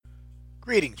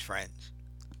Greetings, friends.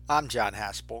 I'm John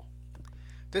Haspel.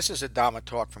 This is a Dhamma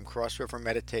talk from Cross River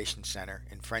Meditation Center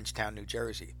in Frenchtown, New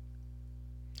Jersey.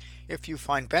 If you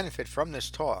find benefit from this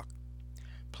talk,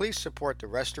 please support the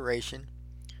restoration,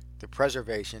 the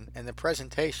preservation, and the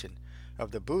presentation of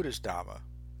the Buddha's Dhamma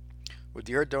with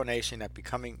your donation at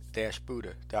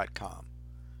becoming-buddha.com.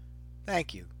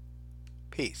 Thank you.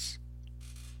 Peace.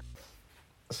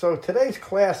 So today's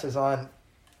class is on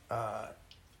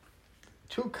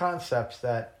two concepts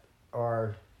that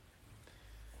are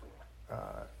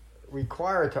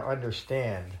required to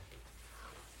understand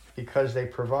because they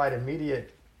provide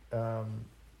immediate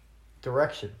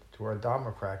direction to our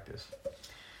Dhamma practice.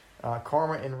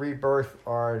 Karma and rebirth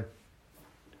are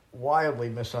wildly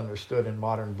misunderstood in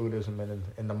modern Buddhism and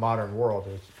in the modern world.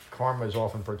 Karma is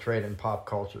often portrayed in pop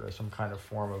culture as some kind of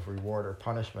form of reward or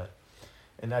punishment.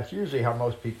 And that's usually how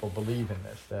most people believe in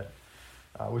this,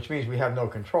 which means we have no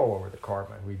control over the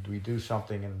karma. We do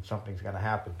something and something's going to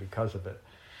happen because of it.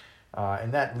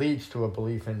 And that leads to a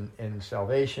belief in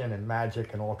salvation and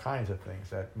magic and all kinds of things,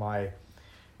 that my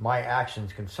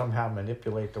actions can somehow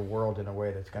manipulate the world in a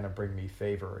way that's going to bring me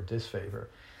favor or disfavor.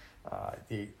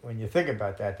 When you think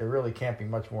about that, there really can't be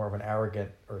much more of an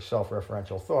arrogant or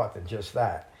self-referential thought than just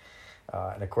that.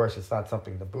 And of course, it's not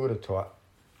something the Buddha taught.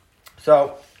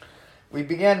 So we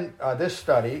began this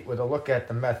study with a look at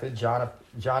the method,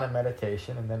 jhana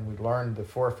meditation, and then we learned the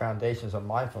four foundations of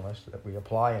mindfulness that we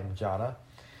apply in jhana.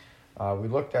 We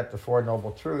looked at the Four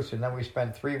Noble Truths, and then we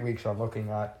spent 3 weeks on looking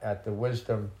at the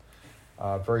wisdom,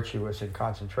 virtuous, and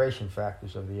concentration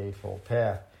factors of the Eightfold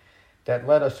Path. That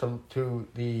led us to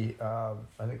the, I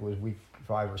think it was week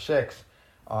 5 or 6,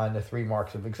 on the 3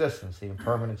 marks of existence, the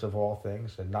impermanence of all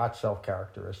things, the not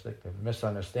self-characteristic, the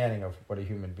misunderstanding of what a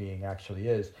human being actually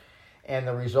is, and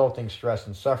the resulting stress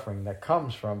and suffering that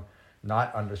comes from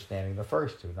not understanding the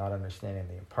first two, not understanding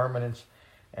the impermanence,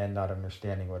 and not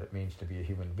understanding what it means to be a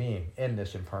human being in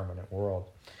this impermanent world.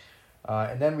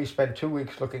 And then we spent 2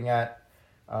 weeks looking at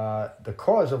the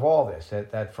cause of all this,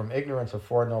 that from ignorance of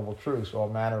Four Noble Truths, all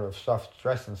manner of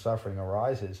stress and suffering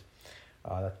arises,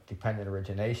 that's dependent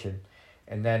origination.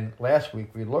 And then last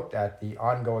week we looked at the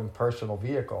ongoing personal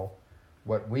vehicle,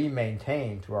 what we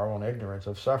maintain through our own ignorance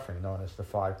of suffering, known as the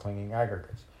 5 clinging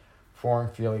aggregates: form,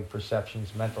 feeling,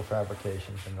 perceptions, mental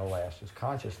fabrications, and the last is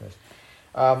consciousness.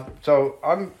 So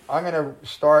I'm going to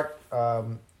start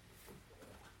about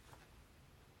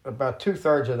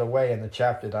 2/3 of the way in the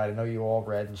chapter that I know you all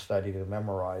read and studied and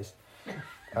memorized.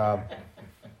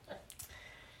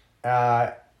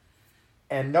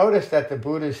 And notice that the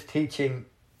Buddha's teaching,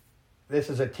 this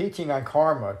is a teaching on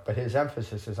karma, but his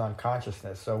emphasis is on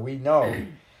consciousness. So we know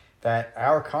that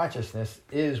our consciousness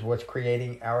is what's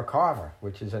creating our karma,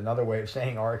 which is another way of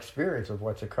saying our experience of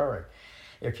what's occurring.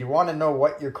 If you want to know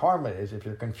what your karma is, if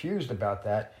you're confused about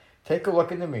that, take a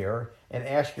look in the mirror and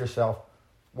ask yourself,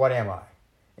 what am I?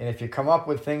 And if you come up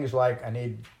with things like, I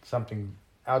need something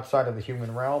outside of the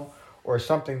human realm, or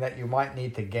something that you might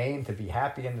need to gain to be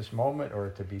happy in this moment or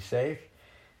to be safe,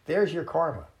 there's your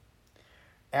karma.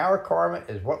 Our karma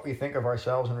is what we think of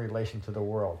ourselves in relation to the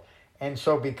world. And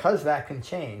so because that can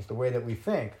change the way that we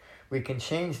think, we can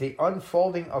change the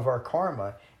unfolding of our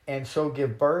karma and so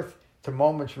give birth to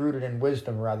moments rooted in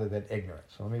wisdom rather than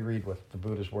ignorance. So let me read what the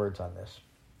Buddha's words on this.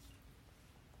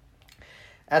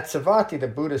 At Savatthi, the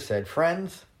Buddha said,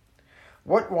 "Friends,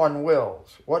 what one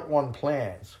wills, what one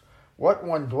plans, what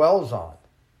one dwells on,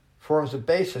 forms a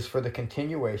basis for the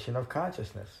continuation of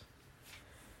consciousness."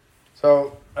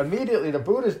 So immediately the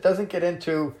Buddha doesn't get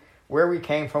into where we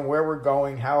came from, where we're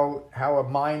going, how a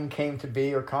mind came to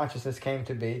be or consciousness came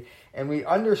to be. And we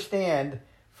understand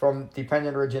from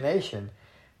dependent origination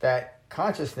that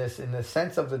consciousness, in the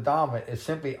sense of the Dhamma, is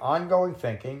simply ongoing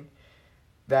thinking,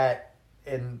 that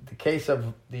in the case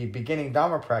of the beginning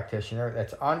Dhamma practitioner,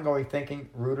 that's ongoing thinking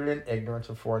rooted in ignorance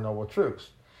of Four Noble Truths.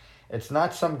 It's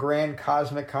not some grand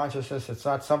cosmic consciousness. It's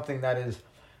not something that is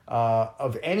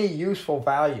of any useful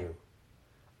value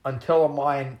until a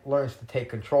mind learns to take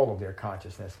control of their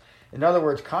consciousness. In other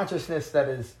words, consciousness that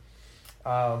is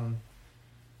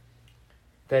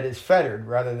fettered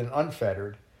rather than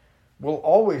unfettered will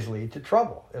always lead to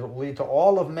trouble. It will lead to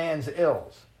all of man's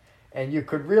ills. And you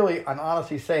could really and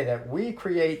honestly say that we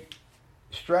create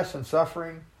stress and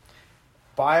suffering,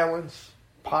 violence,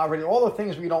 poverty, all the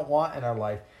things we don't want in our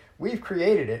life. We've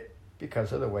created it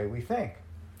because of the way we think.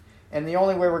 And the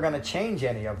only way we're going to change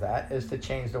any of that is to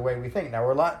change the way we think. Now,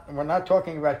 we're not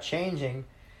talking about changing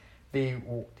the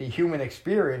human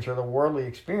experience or the worldly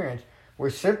experience.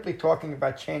 We're simply talking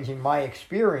about changing my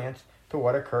experience to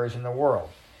what occurs in the world.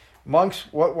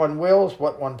 Amongst what one wills,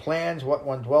 what one plans, what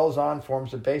one dwells on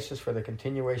forms the basis for the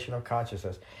continuation of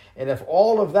consciousness. And if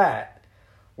all of that,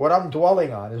 what I'm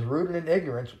dwelling on, is rooted in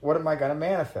ignorance, what am I going to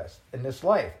manifest in this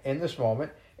life, in this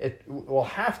moment? It will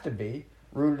have to be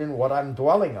rooted in what I'm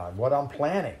dwelling on, what I'm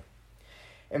planning.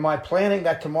 Am I planning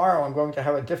that tomorrow I'm going to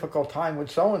have a difficult time with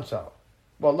so-and-so?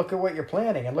 Well, look at what you're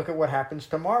planning and look at what happens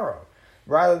tomorrow,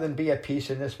 rather than be at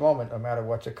peace in this moment no matter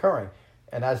what's occurring.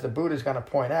 And as the Buddha is going to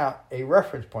point out, a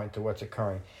reference point to what's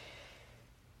occurring.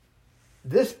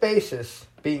 This basis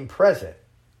being present,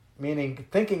 meaning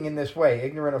thinking in this way,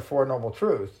 ignorant of Four Noble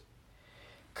Truths,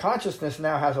 consciousness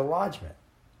now has a lodgment.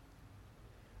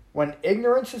 When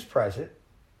ignorance is present,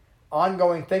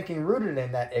 ongoing thinking rooted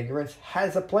in that ignorance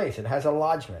has a place. It has a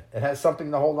lodgment. It has something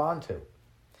to hold on to.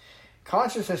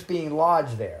 Consciousness being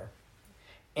lodged there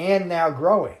and now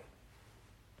growing.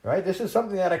 Right? This is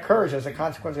something that occurs as a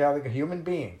consequence of having a human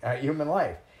being, human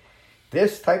life.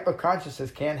 This type of consciousness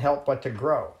can't help but to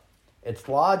grow. It's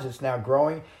lodged, it's now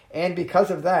growing, and because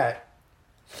of that,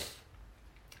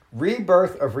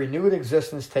 rebirth of renewed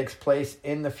existence takes place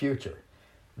in the future.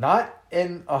 Not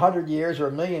in 100 years or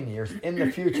 1,000,000 years, in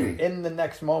the future, in the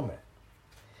next moment.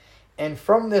 And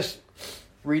from this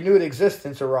renewed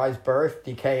existence arise birth,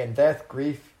 decay, and death,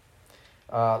 grief,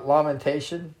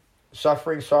 lamentation,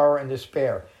 suffering, sorrow, and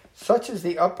despair. Such is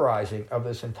the uprising of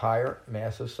this entire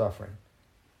mass of suffering,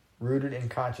 rooted in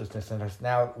consciousness, and has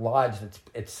now lodged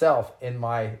itself in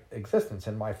my existence,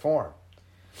 in my form.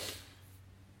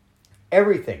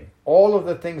 Everything, all of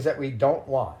the things that we don't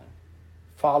want,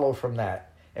 follow from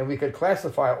that. And we could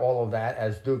classify all of that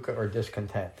as dukkha or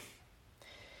discontent.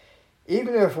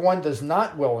 Even if one does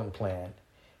not will and plan,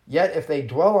 yet if they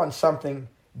dwell on something,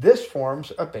 this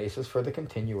forms a basis for the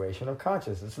continuation of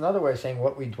consciousness. It's another way of saying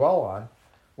what we dwell on,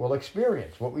 we'll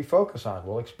experience. What we focus on,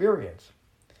 we'll experience.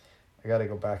 I got to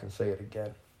go back and say it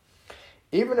again.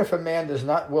 Even if a man does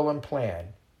not will and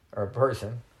plan, or a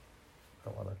person,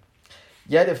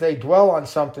 yet if they dwell on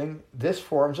something, this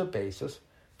forms a basis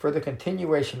for the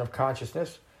continuation of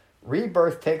consciousness.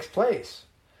 Rebirth takes place.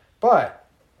 But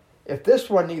if this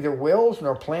one neither wills,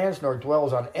 nor plans, nor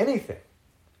dwells on anything,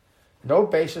 no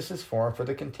basis is formed for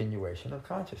the continuation of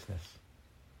consciousness.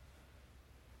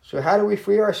 So how do we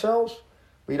free ourselves?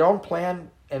 We don't plan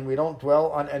and we don't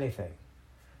dwell on anything.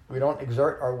 We don't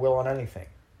exert our will on anything.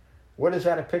 What is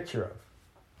that a picture of?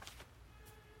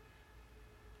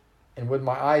 And with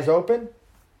my eyes open,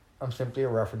 I'm simply a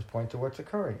reference point to what's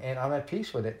occurring. And I'm at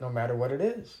peace with it no matter what it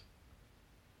is.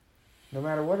 No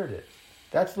matter what it is.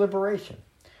 That's liberation.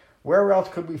 Where else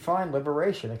could we find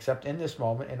liberation except in this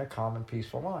moment in a calm and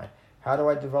peaceful mind? How do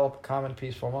I develop a calm and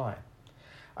peaceful mind?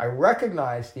 I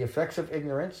recognize the effects of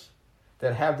ignorance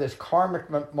that have this karmic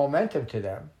momentum to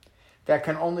them that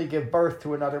can only give birth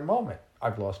to another moment.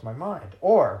 I've lost my mind.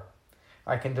 Or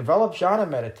I can develop jhana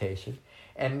meditation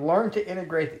and learn to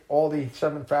integrate all the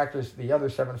other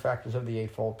seven factors of the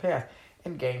Eightfold Path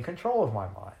and gain control of my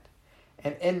mind.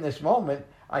 And in this moment,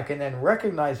 I can then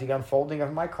recognize the unfolding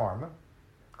of my karma.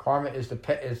 Karma is the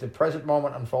present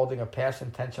moment unfolding of past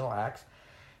intentional acts,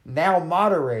 now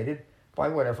moderated by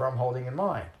whatever I'm holding in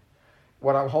mind.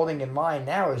 What I'm holding in mind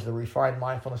now is the refined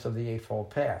mindfulness of the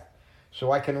Eightfold Path.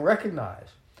 So I can recognize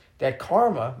that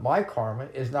karma, my karma,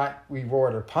 is not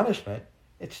reward or punishment.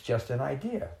 It's just an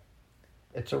idea.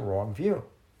 It's a wrong view.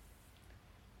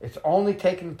 It's only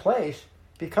taking place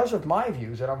because of my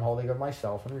views that I'm holding of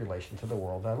myself in relation to the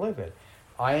world I live in.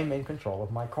 I am in control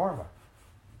of my karma.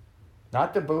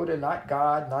 Not the Buddha, not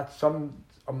God, not some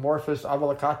amorphous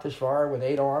Avalokiteshvara with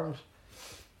 8 arms.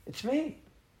 It's me.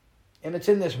 And it's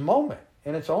in this moment,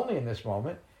 and it's only in this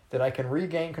moment, that I can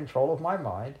regain control of my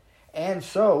mind and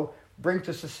so bring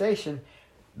to cessation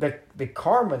the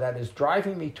karma that is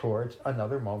driving me towards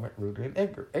another moment rooted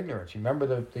in ignorance. You remember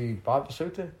the Bhava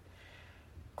Sutta?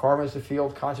 Karma is the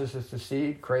field, consciousness the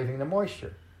seed, craving the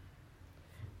moisture.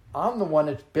 I'm the one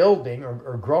that's building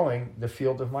or growing the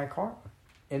field of my karma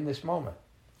in this moment.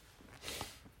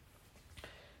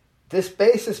 This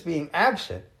basis being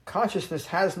absent, consciousness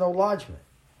has no lodgment.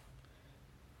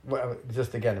 Well,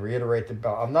 just again, reiterate the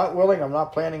bell. I'm not willing, I'm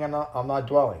not planning, I'm not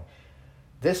dwelling.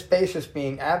 This basis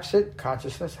being absent,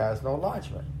 consciousness has no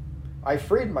lodgment. I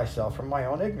freed myself from my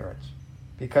own ignorance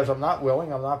because I'm not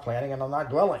willing, I'm not planning, and I'm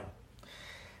not dwelling.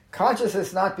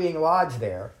 Consciousness not being lodged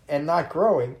there and not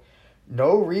growing,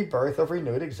 no rebirth of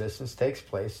renewed existence takes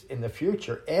place in the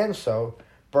future, and so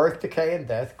birth, decay, and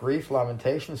death, grief,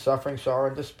 lamentation, suffering, sorrow,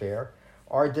 and despair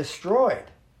are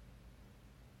destroyed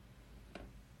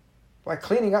by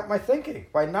cleaning up my thinking,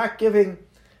 by not giving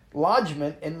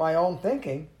lodgment in my own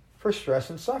thinking for stress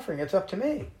and suffering. It's up to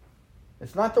me.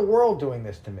 It's not the world doing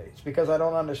this to me. It's because I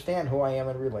don't understand who I am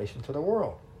in relation to the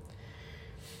world.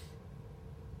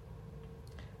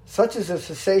 Such is the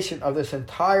cessation of this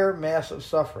entire mass of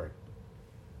suffering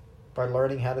by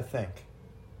learning how to think,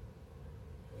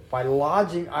 by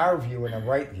lodging our view in a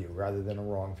right view rather than a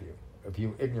wrong view, a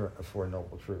view ignorant of Four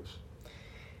Noble Truths.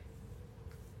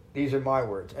 These are my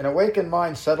words. An awakened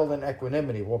mind settled in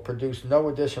equanimity will produce no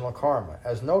additional karma.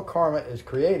 As no karma is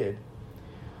created,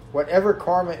 whatever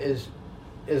karma is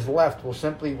left will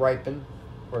simply ripen,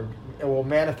 or it will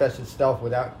manifest itself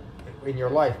in your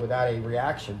life without a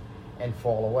reaction and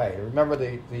fall away. Remember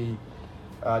the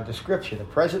description: the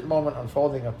present moment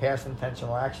unfolding of past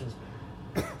intentional actions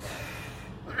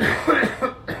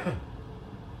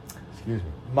excuse me,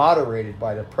 moderated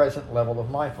by the present level of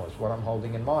mindfulness, what I'm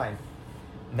holding in mind,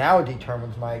 now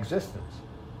determines my existence.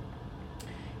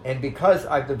 And because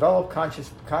I've developed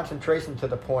concentration to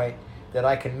the point that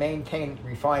I can maintain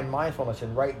refined mindfulness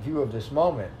and right view of this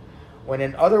moment, when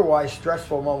an otherwise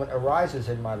stressful moment arises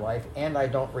in my life and I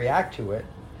don't react to it,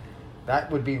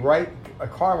 that would be a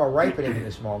karma ripening in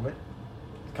this moment,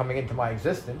 coming into my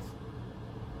existence.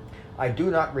 I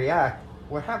do not react.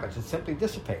 What happens? It simply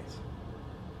dissipates.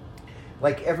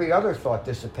 Like every other thought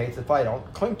dissipates if I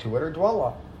don't cling to it or dwell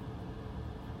on it.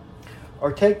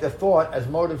 Or take the thought as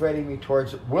motivating me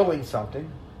towards willing something,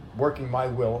 working my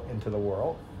will into the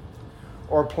world,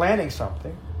 or planning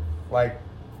something, like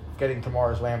getting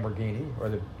tomorrow's Lamborghini, or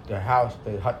the hut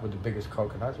with the biggest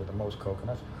coconuts, or the most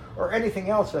coconuts, or anything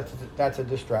else that's a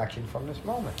distraction from this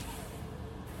moment.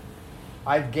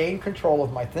 I've gained control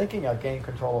of my thinking, I've gained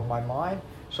control of my mind,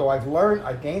 so I've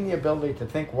gained the ability to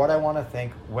think what I want to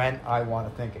think when I want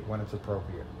to think it, when it's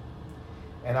appropriate.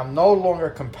 And I'm no longer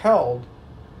compelled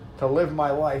to live my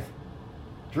life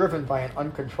driven by an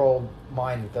uncontrolled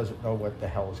mind that doesn't know what the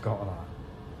hell is going on.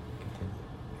 Continue.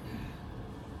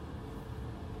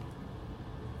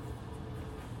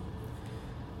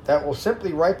 That will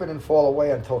simply ripen and fall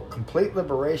away until complete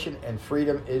liberation and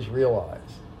freedom is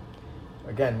realized.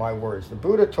 Again, my words. The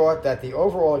Buddha taught that the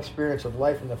overall experience of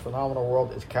life in the phenomenal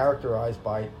world is characterized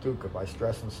by dukkha, by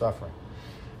stress and suffering.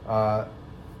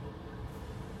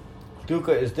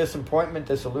 Dukkha is disappointment,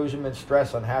 disillusionment,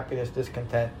 stress, unhappiness,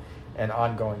 discontent, and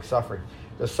ongoing suffering.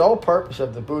 The sole purpose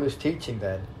of the Buddha's teaching,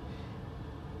 then,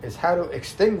 is how to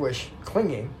extinguish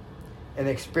clinging and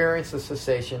experience the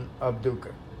cessation of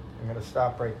dukkha. I'm going to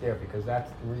stop right there because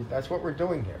that's what we're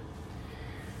doing here.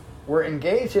 We're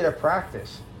engaged in a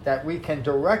practice that we can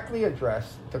directly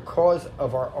address the cause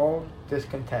of our own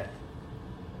discontent.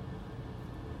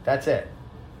 That's it.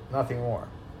 Nothing more.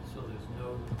 So there's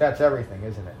no... But that's everything,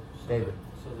 isn't it, David?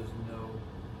 So there's no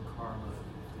karma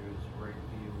if there's right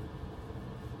view,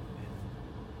 and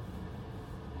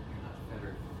you're not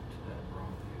fettered to that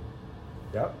wrong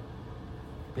view. Yep.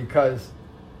 Because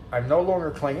I'm no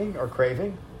longer clinging or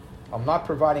craving. I'm not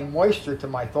providing moisture to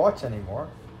my thoughts anymore.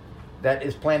 That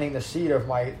is planting the seed of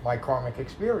my karmic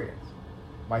experience.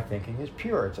 My thinking is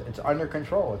pure. It's under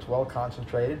control. It's well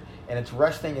concentrated, and it's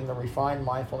resting in the refined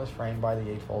mindfulness framed by the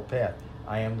Eightfold Path.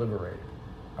 I am liberated.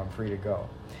 I'm free to go.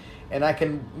 And I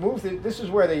can move... This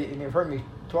is where and you've heard me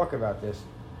talk about this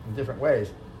in different ways.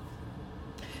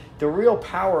 The real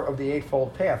power of the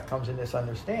Eightfold Path comes in this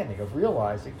understanding of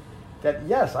realizing that,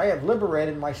 yes, I have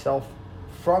liberated myself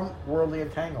from worldly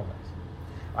entanglements.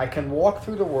 I can walk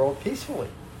through the world peacefully.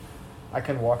 I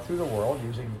can walk through the world,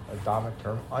 using a Dhammic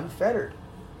term, unfettered.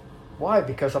 Why?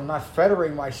 Because I'm not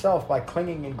fettering myself by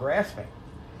clinging and grasping,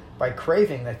 by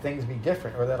craving that things be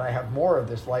different or that I have more of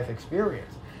this life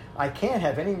experience. I can't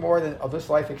have any more of this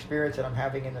life experience that I'm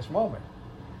having in this moment.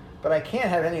 But I can't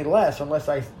have any less unless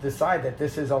I decide that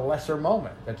this is a lesser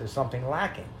moment, that there's something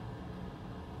lacking.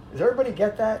 Does everybody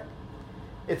get that?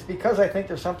 It's because I think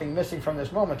there's something missing from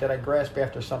this moment that I grasp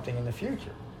after something in the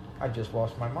future. I just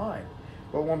lost my mind.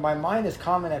 But when my mind is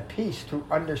calm and at peace through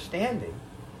understanding,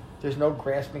 there's no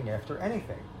grasping after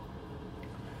anything.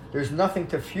 There's nothing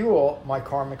to fuel my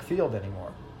karmic field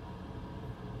anymore.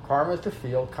 Karma is the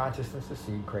field, consciousness the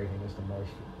seed, craving is the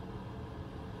moisture.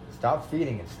 Stop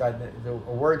feeding it. A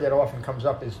word that often comes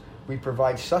up is we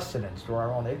provide sustenance to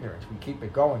our own ignorance. We keep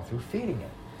it going through feeding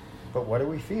it. But what are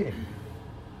we feeding?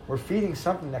 We're feeding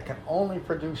something that can only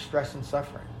produce stress and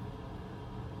suffering.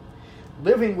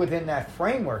 Living within that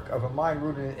framework of a mind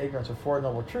rooted in ignorance of Four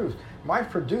Noble Truths might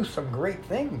produce some great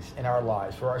things in our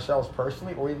lives for ourselves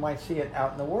personally, or we might see it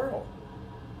out in the world.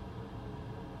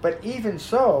 But even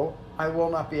so, I will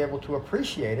not be able to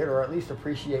appreciate it, or at least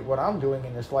appreciate what I'm doing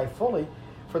in this life fully,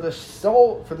 for the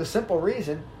simple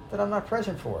reason that I'm not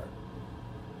present for it.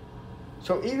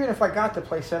 So even if I got to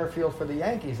play center field for the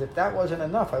Yankees, if that wasn't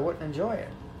enough, I wouldn't enjoy it.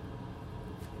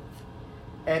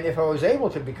 And if I was able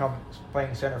to become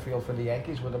playing center field for the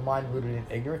Yankees with a mind rooted in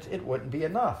ignorance, it wouldn't be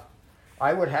enough.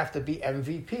 I would have to be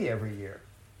MVP every year.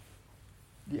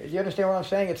 You understand what I'm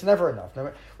saying? It's never enough.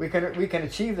 We can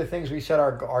achieve the things we set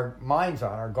our minds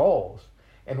on, our goals.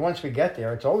 And once we get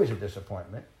there, it's always a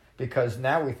disappointment because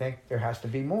now we think there has to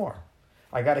be more.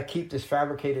 I got to keep this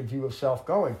fabricated view of self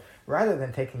going rather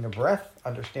than taking a breath,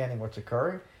 understanding what's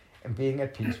occurring, and being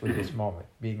at peace with this moment,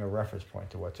 being a reference point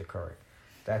to what's occurring.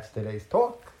 That's today's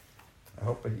talk. I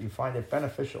hope that you find it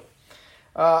beneficial.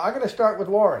 I'm going to start with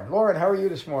Lauren. Lauren, how are you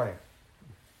this morning?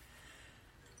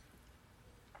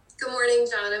 Good morning,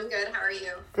 John. I'm good. How are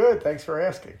you? Good. Thanks for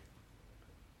asking.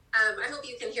 I hope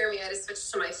you can hear me. I just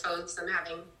switched to my phone because I'm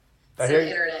having some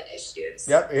internet issues.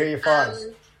 Yep, I hear you fine.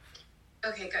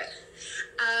 Okay, good.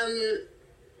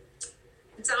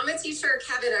 Dhamma teacher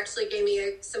Kevin actually gave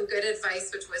me some good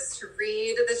advice, which was to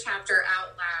read the chapter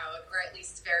out loud, or at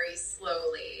least very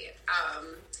slowly.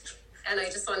 And I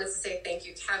just wanted to say thank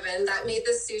you, Kevin. That made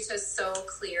the sutta so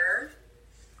clear.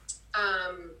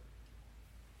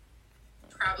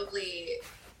 Probably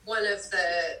one of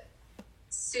the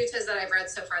suttas that I've read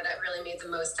so far that really made the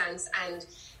most sense. And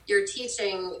your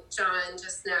teaching, John,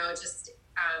 just now just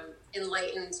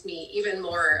enlightened me even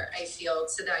more, I feel,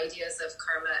 to the ideas of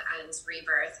karma and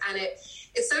rebirth. And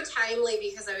it's so timely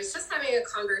because I was just having a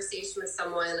conversation with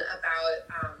someone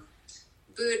about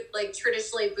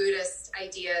traditionally Buddhist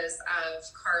ideas of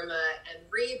karma and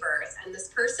rebirth. And this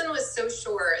person was so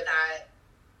sure that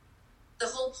the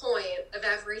whole point of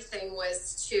everything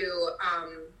was to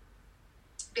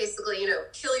basically,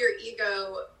 kill your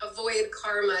ego, avoid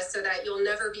karma so that you'll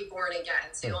never be born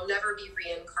again. So you'll never be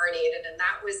reincarnated. And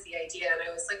that was the idea. And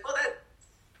I was like, well, that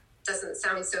doesn't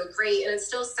sound so great. And it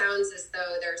still sounds as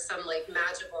though there's some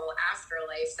magical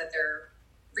afterlife that they're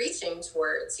reaching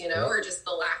towards, or just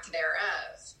the lack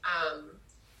thereof.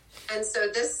 And so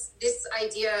this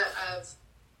idea of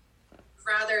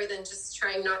rather than just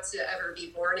trying not to ever be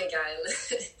born again,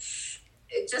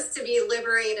 just to be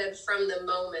liberated from the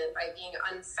moment by being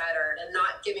unfettered and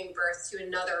not giving birth to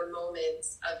another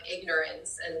moment of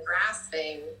ignorance and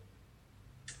grasping.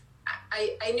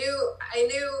 I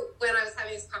knew when I was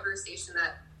having this conversation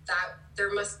that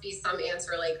there must be some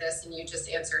answer like this, and you just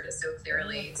answered it so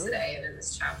clearly today and in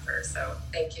this chapter. So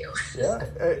thank you. Yeah,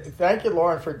 thank you,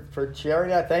 Lauren, for sharing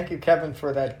that. Thank you, Kevin,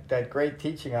 for that great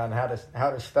teaching on how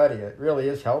to study. It really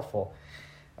is helpful.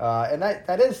 And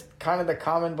that is kind of the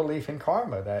common belief in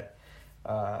karma that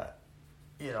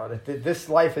that this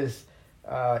life is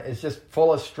just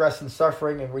full of stress and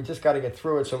suffering, and we just got to get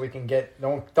through it so we can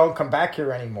don't come back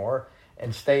here anymore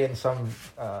and stay in some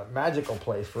magical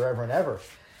place forever and ever.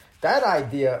 That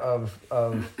idea of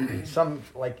some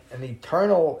an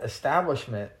eternal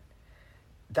establishment,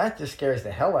 that just scares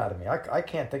the hell out of me. I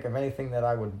can't think of anything that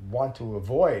I would want to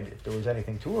avoid if there was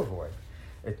anything to avoid.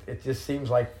 It just seems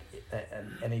like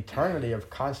an eternity of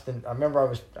constant. I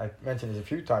remember I mentioned this a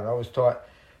few times. I was taught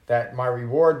that my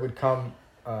reward would come,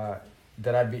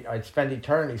 that I'd spend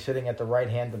eternity sitting at the right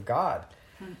hand of God,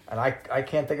 and I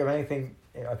can't think of anything.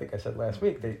 I think I said last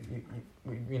week that you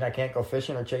mean I can't go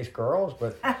fishing or chase girls,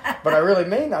 but I really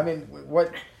mean. I mean,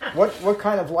 what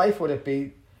kind of life would it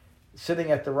be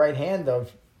sitting at the right hand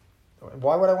of?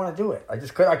 Why would I want to do it?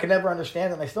 I could never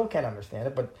understand it, and I still can't understand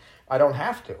it, but I don't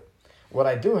have to. What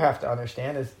I do have to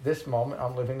understand is this moment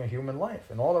I'm living a human life,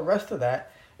 and all the rest of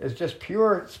that is just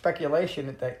pure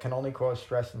speculation that can only cause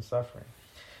stress and suffering.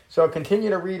 So continue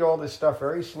to read all this stuff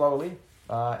very slowly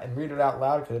and read it out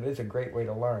loud because it is a great way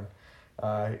to learn.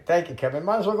 Thank you, Kevin.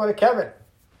 Might as well go to Kevin.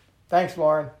 Thanks,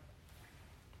 Lauren.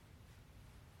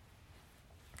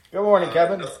 Good morning,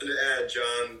 Kevin. Nothing to add,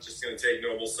 John. Just going to take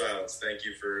noble silence. Thank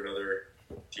you for another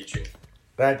teaching.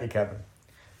 Thank you, Kevin.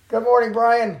 Good morning,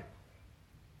 Brian.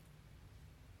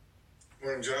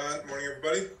 Morning, John. Morning,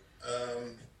 everybody.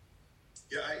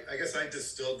 I guess I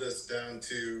distilled this down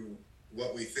to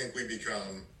what we think we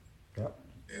become. Yep.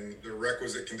 And the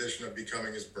requisite condition of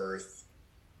becoming is birth.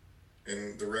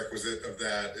 And the requisite of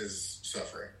that is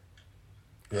suffering.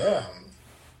 Yeah.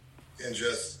 And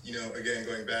just, again,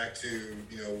 going back to,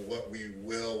 what we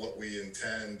will, what we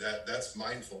intend, that's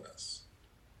mindfulness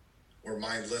or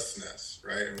mindlessness,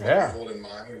 right? And what we hold in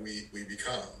mind, we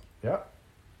become. Yeah.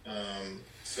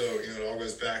 So, it all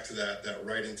goes back to that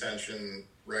right intention,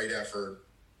 right effort,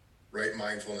 right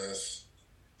mindfulness.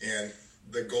 And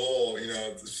the goal,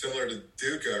 similar to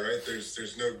dukkha, right?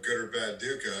 There's no good or bad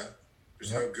dukkha.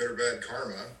 There's no good or bad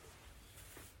karma.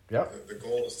 Yep. The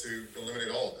goal is to eliminate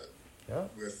all of it. Yeah.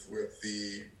 With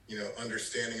the,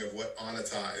 understanding of what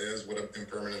anatta is, what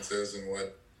impermanence is, and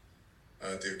what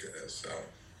dukkha is. So,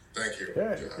 thank you.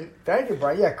 Yeah. John. Thank you,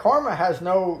 Brian. Yeah, karma has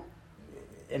no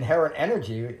inherent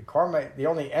energy. Karma, the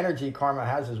only energy karma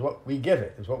has is what we give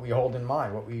it, is what we hold in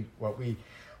mind, what we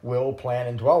will, plan,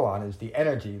 and dwell on is the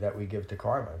energy that we give to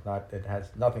karma. It has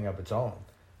nothing of its own.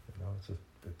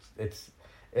 It's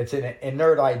an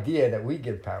inert idea that we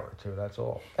give power to. That's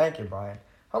all. Thank you, Brian.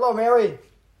 Hello, Mary.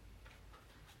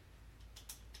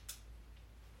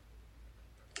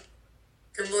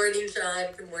 Good morning,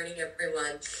 John. Good morning,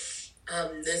 everyone.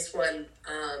 This one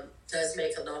does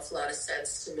make an awful lot of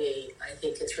sense to me. I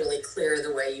think it's really clear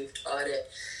the way you've taught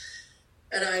it.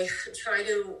 And I try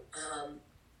to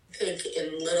think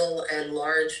in little and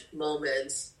large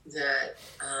moments that,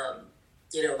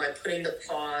 by putting the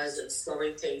pause and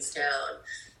slowing things down,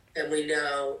 then we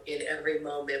know in every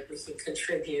moment we can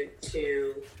contribute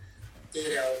to,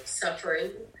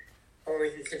 suffering, or we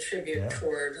can contribute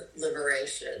toward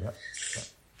liberation.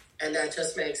 And that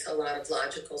just makes a lot of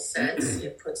logical sense.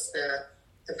 It puts the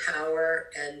power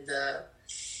and the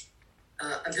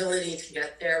ability to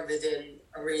get there within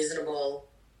a reasonable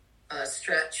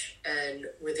stretch and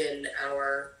within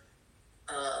our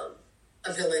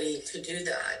ability to do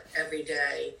that every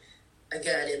day,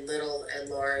 again, in little and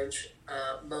large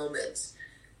moments.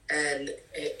 And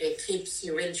it keeps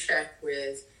you in check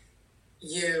with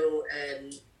you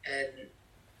and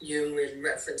you in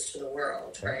reference to the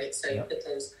world, right? So you put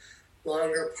those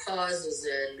longer pauses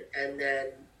in, and then,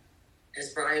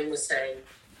 as Brian was saying,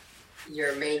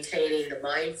 you're maintaining the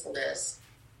mindfulness,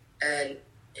 and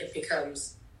it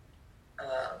becomes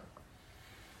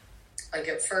like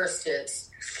at first it's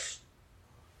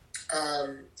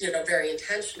very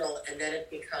intentional, and then it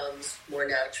becomes more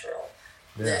natural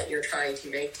that you're trying to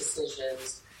make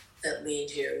decisions that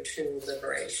lead you to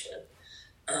liberation.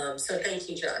 So thank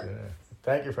you, John. Yeah.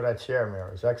 Thank you for that share,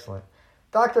 Mary. It's excellent.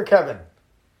 Dr. Kevin.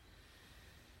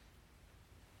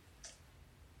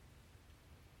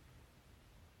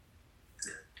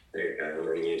 There you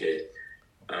go. I'm muted.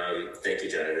 Thank you,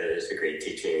 John. That is a great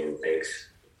teaching, and thanks.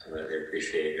 I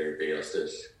appreciate everybody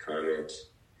else's comments.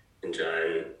 And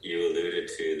John, you alluded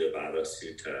to the Bhava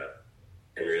Sutta,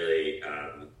 and really,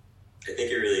 I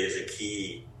think it really is a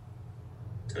key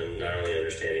to not only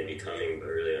understanding becoming, but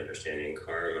really understanding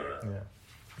karma. Yeah.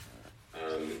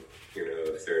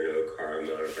 If there are no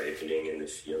karma ripening in the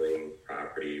feeling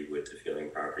property, would the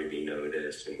feeling property be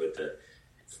noticed, and would the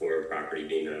form property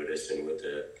be noticed, and would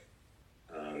the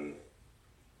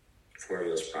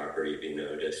formless property be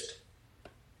noticed?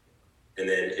 And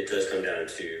then it does come down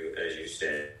to, as you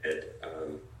said,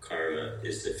 karma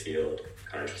is the field,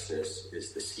 consciousness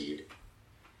is the seed,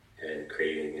 and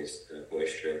craving is the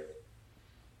moisture.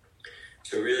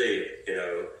 So really,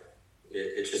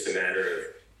 it's just a matter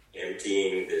of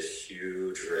emptying this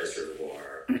huge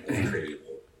reservoir of craving.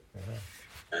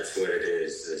 That's what it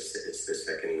is. It's the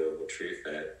second noble truth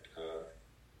that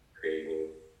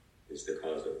craving is the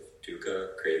cause of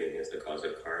dukkha, craving is the cause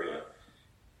of karma.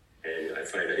 And I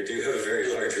find I do have a very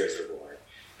large reservoir,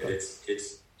 and it's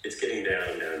getting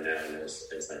down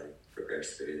as I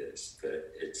progress through this.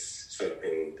 But it's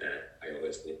something that I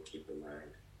always need to keep in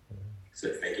mind.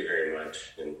 So thank you very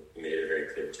much, and you made it very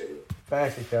clear to me.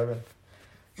 Thank you, Kevin.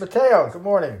 Mateo, good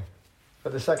morning for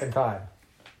the second time.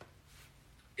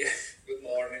 Yeah, good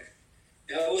morning.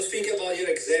 I was thinking about your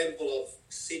example of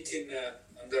sitting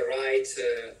on the right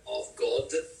of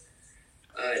God.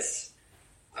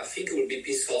 I think it would be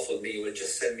pissed off of me. It would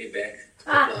just send me back to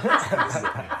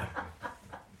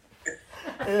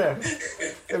Yeah.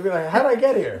 They'd be like, how did I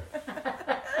get here?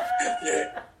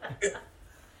 Yeah.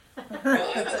 I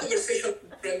had a conversation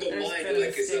with a friend of mine,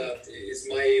 is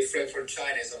my friend from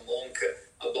China, is a monk,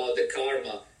 about the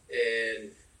karma,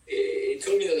 and he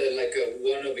told me that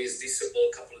one of his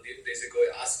disciples a couple of days ago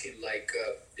asking,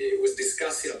 he was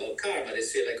discussing about karma. They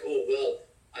say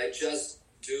I just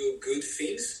do good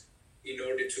things in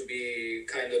order to be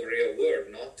kind of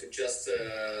reward, not to just,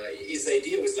 his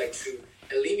idea was to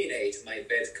eliminate my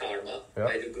bad karma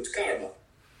by the good karma.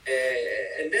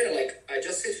 And then I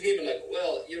just said to him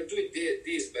you're doing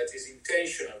this, but it's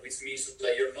intentional, which means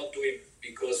that you're not doing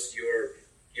because you're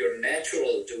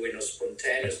natural doing or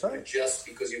spontaneous, or just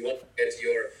because you want to get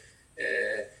your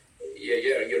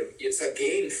it's a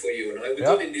gain for you. And I was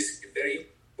doing this very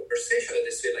conversation that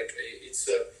they say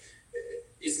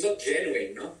it's not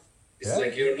genuine, no? It's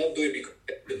you're not doing because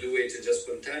you do it just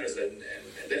spontaneous, and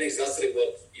then exactly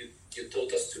what you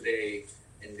taught us today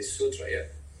in this sutra,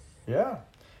 Yeah,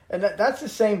 and that's the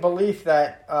same belief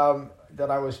that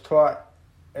I was taught.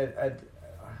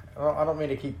 I don't mean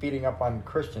to keep beating up on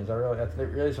Christians. That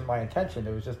really isn't my intention.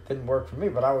 It just didn't work for me.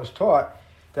 But I was taught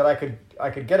that I could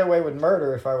get away with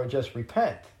murder if I would just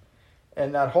repent,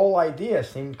 and that whole idea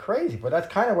seemed crazy. But that's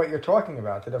kind of what you're talking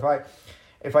about. That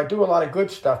if I do a lot of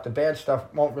good stuff, the bad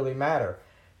stuff won't really matter.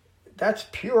 That's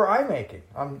pure eye making.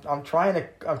 I'm trying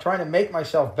to make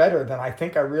myself better than I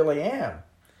think I really am.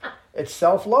 It's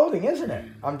self-loathing, isn't it?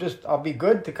 I'll be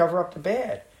good to cover up the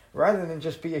bad, rather than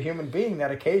just be a human being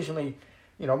that occasionally,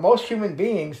 most human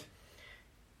beings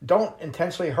don't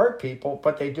intentionally hurt people,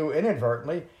 but they do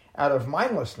inadvertently out of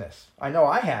mindlessness. I know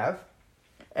I have.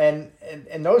 And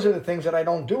those are the things that I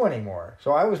don't do anymore.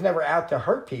 So I was never out to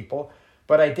hurt people,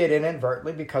 but I did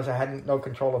inadvertently because I had no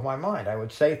control of my mind. I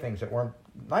would say things that weren't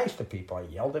nice to people. I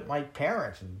yelled at my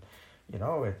parents and,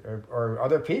 or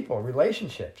other people,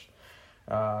 relationships.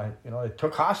 I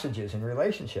took hostages in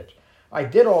relationships. I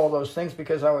did all those things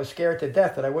because I was scared to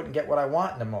death that I wouldn't get what I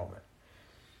want in the moment.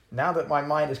 Now that my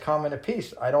mind is calm and at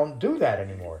peace, I don't do that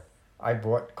anymore. I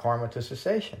brought karma to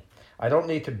cessation. I don't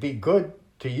need to be good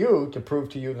to you to prove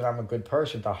to you that I'm a good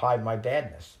person, to hide my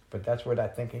badness. But that's where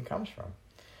that thinking comes from.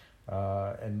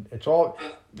 And it's all,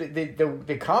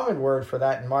 the common word for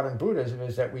that in modern Buddhism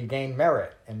is that we gain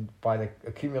merit. And by the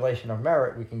accumulation of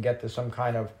merit, we can get to some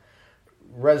kind of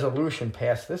resolution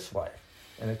past this life.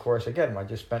 And of course, again, I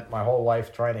just spent my whole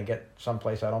life trying to get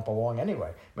someplace I don't belong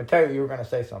anyway. Matteo, you were going to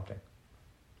say something.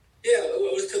 Yeah,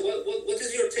 what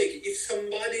is your take? If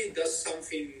somebody does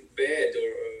something bad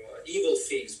or evil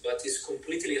things, but is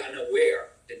completely unaware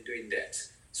in doing that,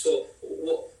 so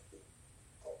what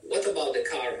about the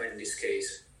karma in this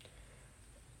case?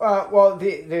 Well,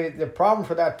 the problem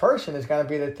for that person is going to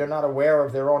be that they're not aware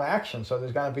of their own actions. So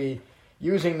there's going to be,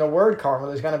 using the word karma,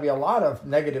 there's going to be a lot of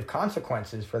negative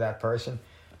consequences for that person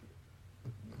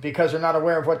because they're not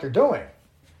aware of what they're doing.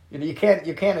 You can't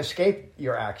escape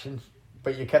your actions,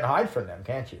 but you can hide from them,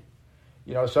 can't you?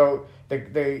 So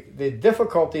the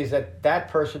difficulties that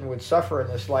person would suffer in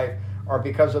this life are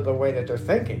because of the way that they're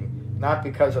thinking, not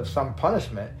because of some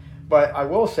punishment. But I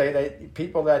will say that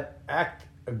people that act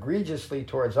egregiously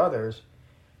towards others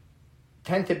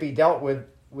tend to be dealt with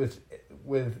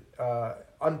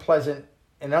unpleasant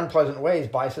ways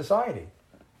by society.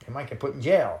 They might get put in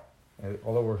jail,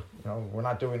 although we're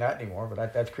not doing that anymore.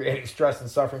 But that's creating stress and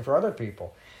suffering for other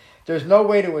people. There's no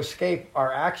way to escape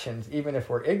our actions, even if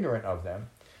we're ignorant of them,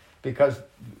 because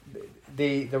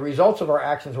the results of our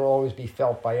actions will always be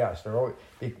felt by us.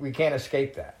 We can't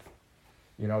escape that.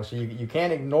 So you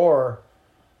can't ignore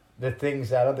the things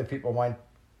that other people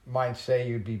might say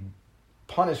you'd be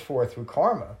punished for through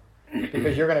karma,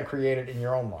 because you're going to create it in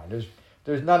your own mind.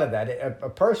 There's none of that. A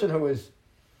person who is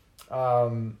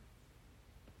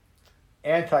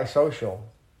antisocial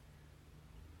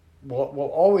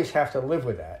will always have to live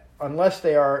with that, unless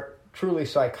they are truly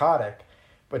psychotic.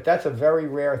 But that's a very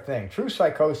rare thing. True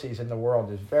psychoses in the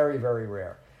world is very, very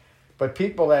rare. But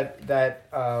people that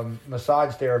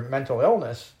massage their mental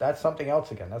illness, that's something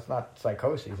else again. That's not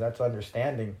psychoses. That's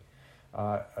understanding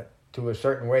to a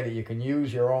certain way that you can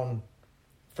use your own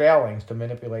failings to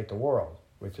manipulate the world,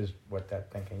 which is what that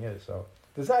thinking is. So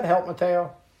does that help,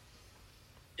 Matteo?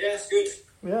 Yes, good.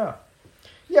 Yeah,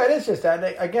 it is just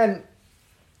that. Again,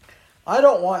 I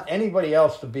don't want anybody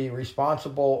else to be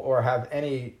responsible or have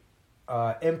any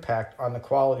impact on the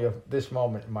quality of this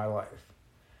moment in my life.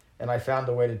 And I found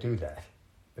a way to do that.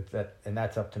 And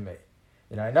that's up to me.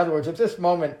 In other words, if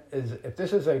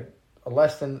this is a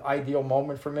less than ideal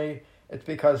moment for me, it's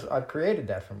because I've created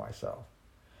that for myself.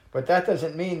 But that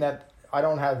doesn't mean that I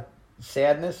don't have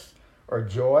sadness or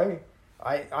joy.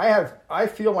 I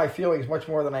feel my feelings much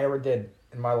more than I ever did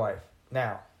in my life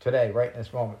now, today, right in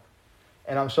this moment.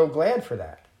 And I'm so glad for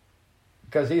that,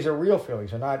 because these are real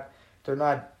feelings. They're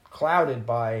not clouded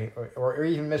by or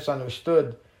even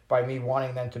misunderstood by me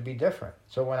wanting them to be different.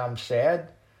 So when I'm sad,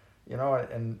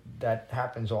 and that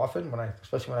happens often,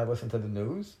 especially when I listen to the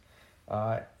news,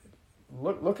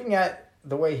 looking at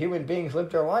the way human beings live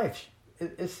their life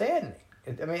is saddening.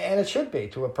 And it should be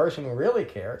to a person who really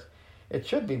cares. It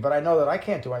should be, but I know that I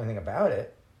can't do anything about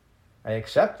it. I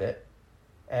accept it,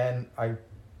 and I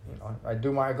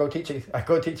go teach a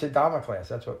Dhamma class.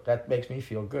 That makes me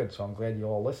feel good. So I'm glad you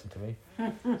all listen to me.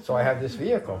 So I have this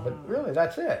vehicle, but really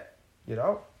that's it.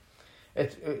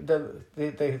 It's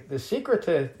the secret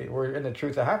to, we're in the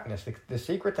truth of happiness. The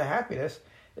secret to happiness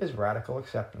is radical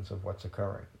acceptance of what's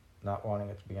occurring, not wanting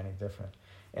it to be any different.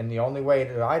 And the only way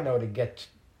that I know to get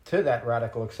to that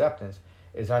radical acceptance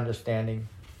is understanding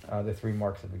the three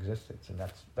marks of existence, and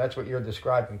that's what you're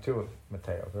describing too,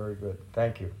 Matteo. Very good.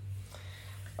 Thank you.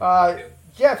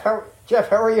 Jeff, how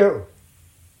are you?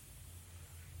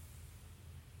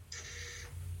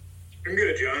 I'm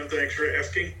good, John. Thanks for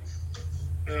asking.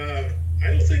 I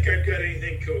don't think I've got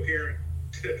anything coherent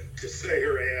to say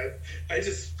or add. I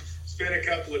just spent a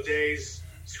couple of days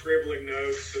scribbling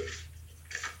notes and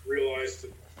realized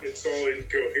that it's all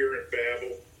incoherent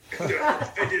babble.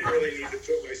 I didn't really need to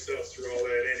put myself through all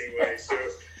that anyway, so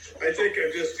I think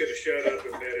I'm just going to shut up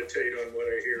and meditate on what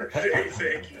I hear today.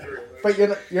 Thank you very much. But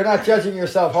you're not judging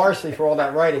yourself harshly for all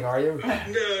that writing, are you? No,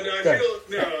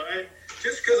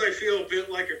 just because I feel a bit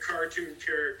like a cartoon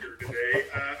character today,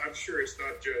 I'm sure it's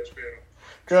not judgmental.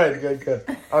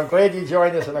 Good. I'm glad you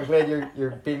joined us, and I'm glad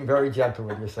you're being very gentle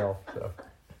with yourself. So.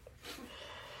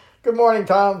 Good morning,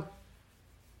 Tom.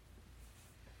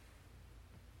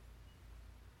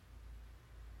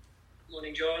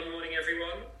 Morning, John. Morning,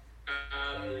 everyone.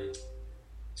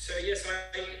 So yes,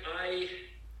 I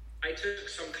took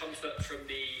some comfort from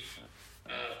the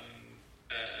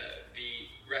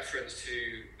reference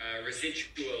to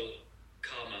residual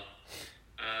karma,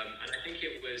 and I think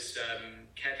it was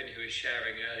Kevin who was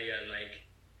sharing earlier, like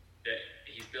that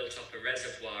he's built up a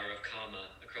reservoir of karma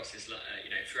across his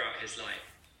throughout his life,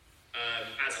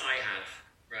 as I have,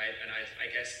 right, and I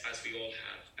guess as we all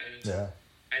have, and. Yeah.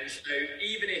 And so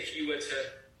even if you were to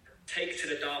take to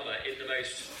the Dharma in the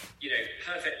most,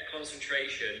 perfect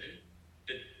concentration,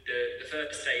 the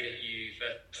first day that you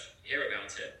first hear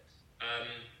about it,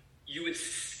 you would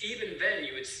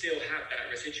still have that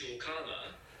residual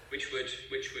karma, which would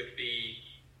be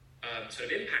sort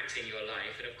of impacting your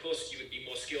life, and of course you would be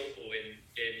more skillful in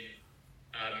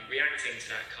reacting to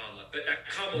that karma. But that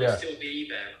karma will still be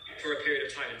there for a period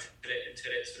of time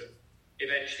until it sort of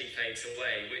eventually fades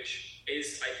away, which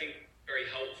is, I think, very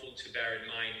helpful to bear in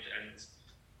mind, and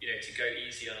to go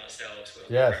easy on ourselves when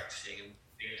we're practicing and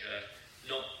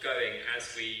not going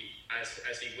as we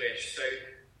wish. So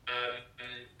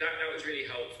that was really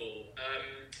helpful.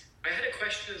 I had a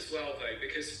question as well, though,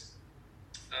 because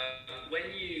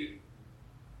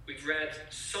we've read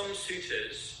some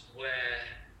suttas where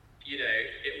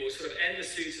it will sort of end the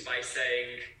sutta by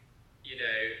saying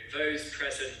those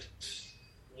present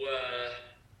were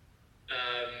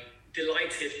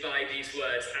delighted by these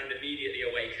words and immediately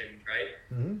awakened, right?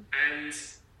 Mm-hmm.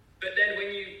 But then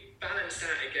when you balance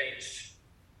that against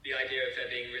the idea of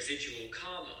there being residual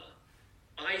karma,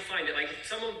 I find it like if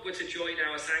someone were to join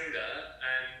our Sangha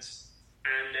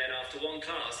and then after one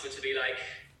class were to be like,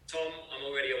 Tom, I'm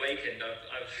already awakened.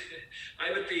 I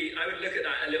would look at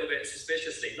that a little bit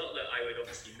suspiciously. Not that I would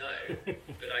obviously know,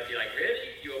 but I'd be like,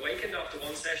 really? You awakened after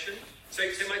one session? So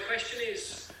my question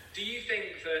is, do you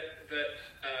think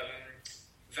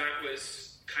that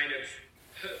was kind of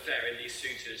put there in these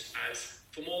suttas as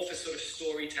for sort of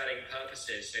storytelling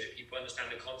purposes, so that people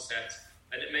understand the concept,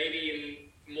 and that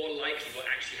maybe more likely what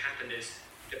actually happened is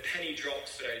the penny dropped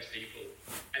for those people,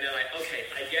 and they're like, okay,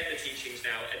 I get the teachings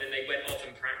now, and then they went off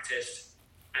and practiced,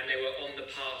 and they were on the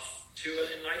path to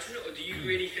enlightenment? Or do you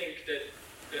really think that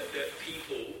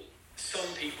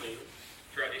some people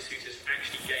throughout these suttas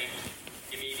actually gained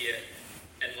immediate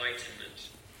enlightenment?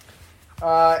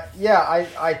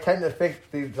 I tend to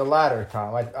think the latter,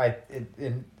 Tom.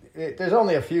 There's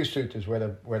only a few suttas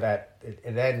where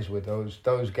it ends with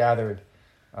those gathered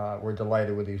were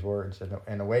delighted with these words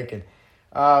and awakened.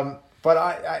 But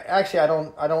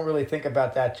I don't really think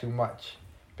about that too much,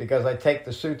 because I take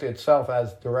the sutta itself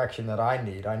as direction that I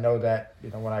need. I know that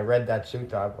when I read that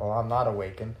sutta, I'm not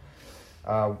awakened.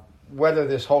 Whether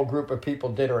this whole group of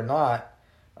people did or not,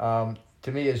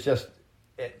 to me is just.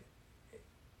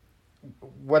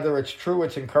 Whether it's true,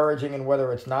 it's encouraging, and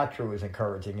whether it's not true is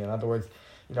encouraging. In other words,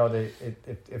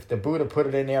 if the Buddha put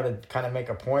it in there to kind of make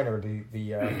a point, or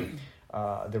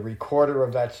the recorder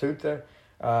of that sutta,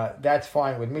 that's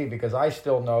fine with me, because I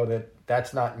still know that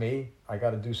that's not me. I got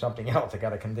to do something else. I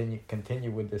got to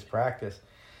continue with this practice.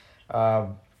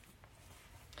 And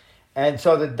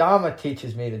so the Dhamma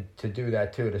teaches me to do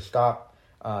that too, to stop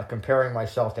comparing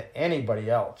myself to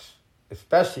anybody else,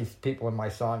 especially people in my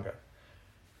Sangha,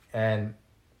 and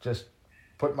just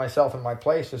put myself in my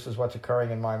place. This is what's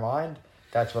occurring in my mind.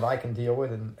 That's what I can deal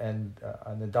with, and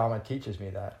the Dhamma teaches me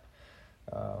that.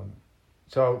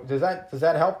 So does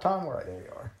that help, Tom? There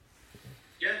you are.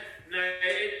 Yeah, no,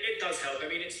 it does help. I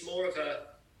mean, it's more of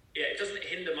it doesn't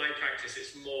hinder my practice.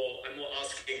 I'm more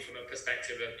asking from a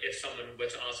perspective of if someone were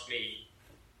to ask me,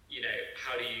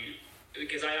 how do you,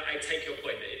 because I take your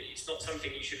point that it's not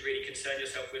something you should really concern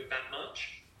yourself with that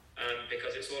much.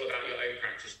 Because it's all about your own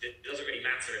practice. It doesn't really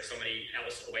matter if somebody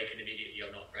else awakened immediately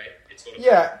or not, right? It's all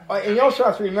about and you also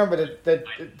have to remember that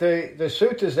the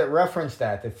suttas that reference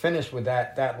that finish with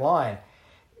that line,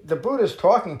 the Buddha's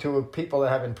talking to people that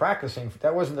have been practicing.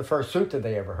 That wasn't the first sutta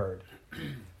they ever heard.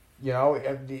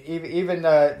 Even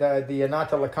the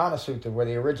Anatta Lakkhana Sutta, where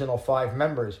the original 5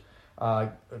 members,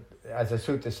 as the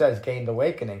sutta says, gained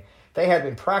awakening, they had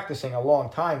been practicing a long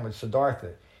time with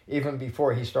Siddhartha. Even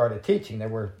before he started teaching, they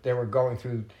were going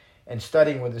through and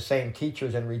studying with the same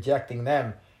teachers and rejecting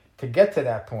them to get to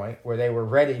that point where they were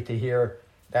ready to hear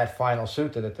that final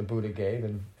sutta that the Buddha gave.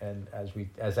 And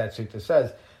as that sutta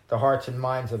says, the hearts and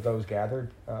minds of those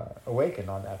gathered awakened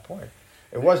on that point.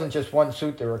 It wasn't just one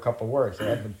sutta or a couple words. They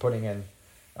had been putting in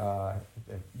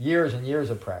years and years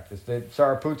of practice. The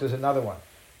Sariputta is another one.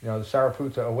 The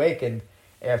Sariputta awakened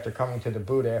after coming to the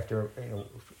Buddha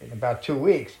in about 2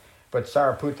 weeks, but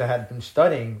Sariputta had been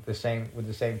studying with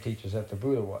the same teachers that the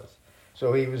Buddha was.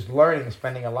 So he was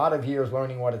spending a lot of years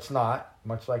learning what it's not,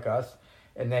 much like us,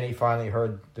 and then he finally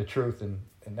heard the truth, and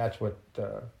that's what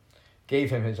gave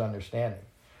him his understanding.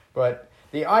 But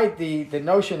the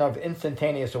notion of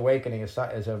instantaneous awakening is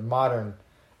a modern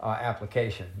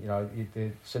application.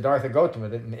 Siddhartha Gautama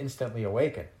didn't instantly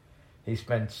awaken. He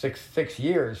spent six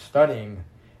years studying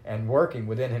and working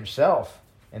within himself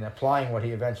and applying what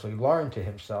he eventually learned to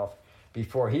himself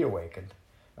before he awakened.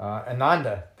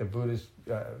 Ananda, the Buddha's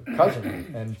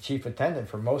cousin and chief attendant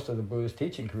for most of the Buddha's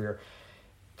teaching career,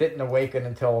 didn't awaken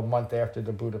until a month after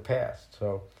the Buddha passed.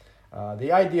 So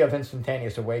the idea of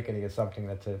instantaneous awakening is something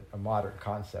that's a modern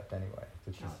concept anyway.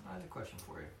 John, I have a question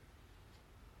for you.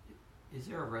 Is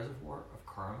there a reservoir of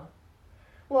karma?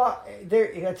 Well,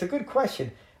 that's a good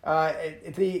question.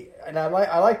 And I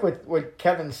like what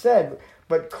Kevin said,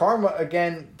 but karma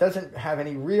again doesn't have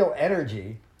any real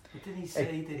energy. But didn't he say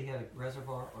that he had a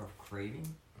reservoir of craving?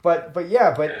 But more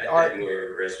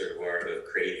reservoir of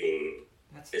craving.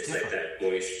 It's different. Like that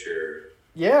moisture.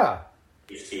 Yeah.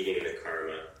 He's feeding the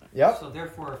karma. Yep. So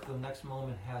therefore, if the next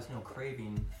moment has no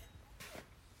craving,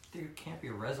 there can't be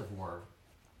a reservoir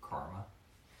of karma.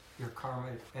 Your karma,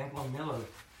 Angelo Miller,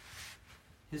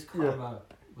 his karma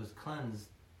was cleansed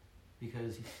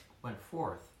because he went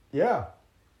forth. Yeah.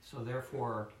 So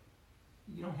therefore,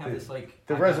 you don't have this like...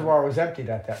 The reservoir was emptied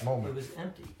at that moment. It was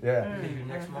empty. Yeah. Because your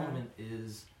next moment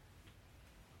is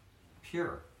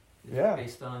pure. It's Yeah.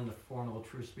 based on the Four Noble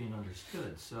Truths being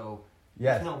understood. So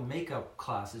yes. There's no makeup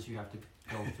classes you have to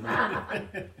go through.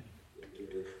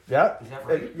 Yeah. Is that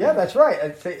right? Yeah, that's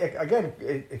right. Again,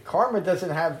 karma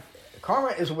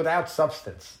is without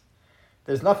substance.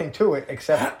 There's nothing to it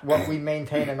except what we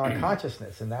maintain in our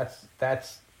consciousness, and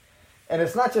and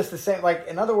it's not just the same. Like,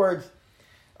 in other words,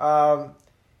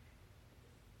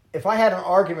 if I had an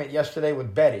argument yesterday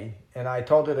with Betty and I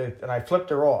told her and I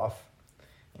flipped her off,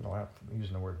 I'm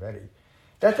using the word Betty.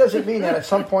 That doesn't mean that at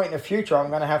some point in the future I'm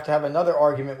going to have another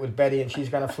argument with Betty and she's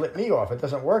going to flip me off. It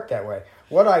doesn't work that way.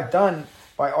 What I've done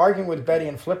by arguing with Betty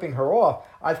and flipping her off,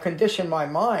 I've conditioned my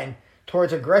mind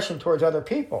towards aggression towards other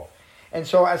people. And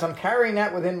so as I'm carrying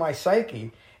that within my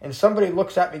psyche and somebody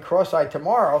looks at me cross-eyed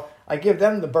tomorrow, I give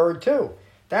them the bird too.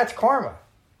 That's karma.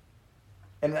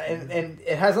 And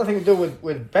it has nothing to do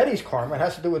with Betty's karma. It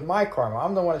has to do with my karma.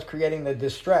 I'm the one that's creating the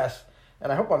distress.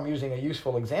 And I hope I'm using a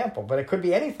useful example, but it could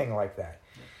be anything like that.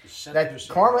 That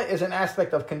karma is an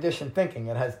aspect of conditioned thinking.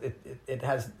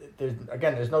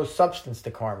 There's no substance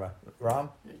to karma. Ram?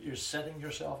 You're setting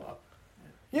yourself up.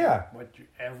 Yeah.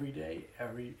 Every day,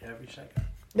 every second.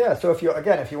 Yeah, so if you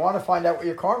want to find out what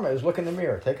your karma is, look in the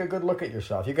mirror. Take a good look at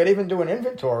yourself. You could even do an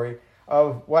inventory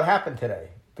of what happened today,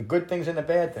 the good things and the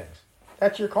bad things.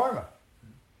 That's your karma.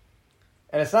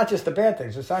 And it's not just the bad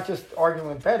things. It's not just arguing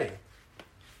with Betty.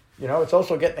 It's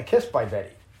also getting a kiss by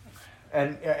Betty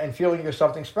and feeling you're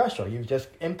something special. You've just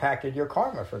impacted your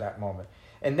karma for that moment.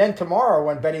 And then tomorrow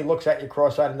when Betty looks at you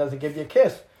cross-eyed and doesn't give you a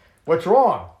kiss, what's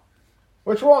wrong?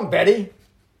 What's wrong, Betty?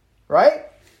 Right?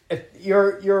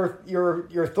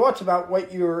 Your thoughts about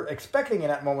what you're expecting in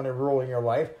that moment are ruling your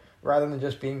life rather than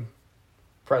just being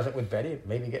present with Betty and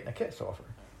maybe getting a kiss off her.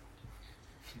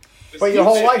 But your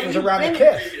whole life is around the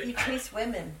kiss. You chase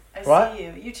women. I What? see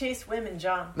you. You chase women,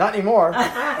 John. Not anymore.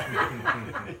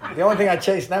 The only thing I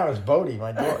chase now is Bodhi,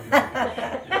 my daughter.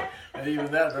 And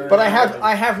even that. But I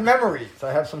have memories.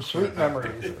 I have some sweet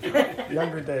memories of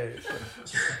younger days,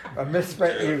 a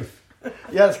misspent youth.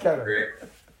 Yes, Kevin.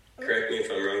 Correct me if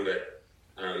I'm wrong, but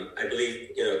I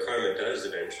believe karma does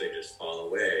eventually just fall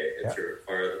away if you're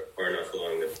far enough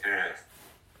along the path.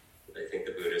 I think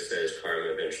the Buddha says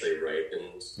karma eventually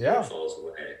ripens and falls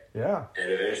away. Yeah.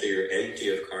 And eventually you're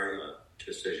empty of karma,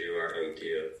 just as you are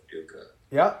empty of dukkha.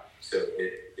 Yeah. So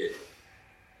it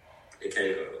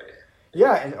can go away.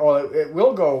 Yeah, and it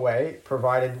will go away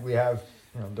provided we have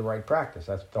the right practice.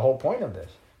 That's the whole point of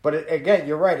this. But again,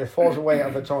 you're right. It falls away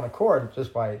of its own accord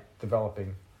just by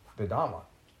developing the Dhamma.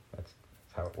 That's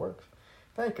how it works.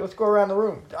 Thank you. Let's go around the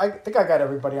room. I think I got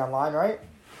everybody online, right?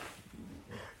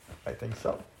 I think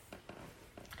so.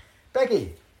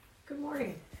 Becky. Good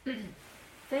morning.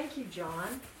 Thank you,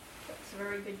 John. That's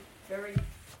very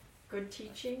good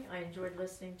teaching. I enjoyed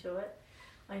listening to it.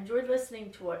 I enjoyed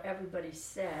listening to what everybody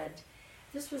said.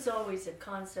 This was always a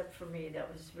concept for me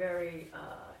that was very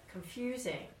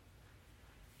confusing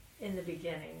in the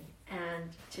beginning. And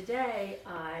today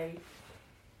I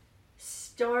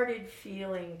started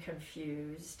feeling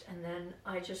confused, and then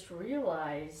I just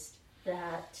realized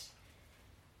that,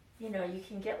 you know, you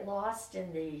can get lost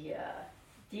in the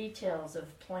details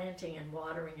of planting and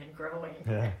watering and growing.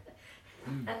 Yeah.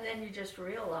 And then you just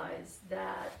realize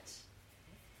that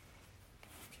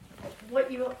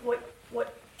what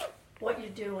you're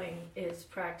doing is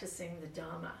practicing the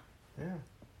Dhamma. Yeah.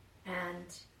 And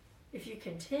if you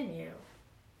continue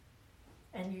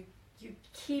and you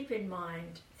keep in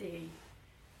mind the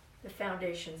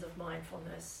foundations of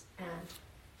mindfulness and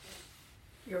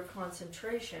your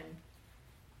concentration,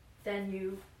 then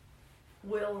you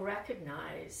will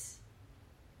recognize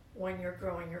when you're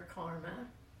growing your karma,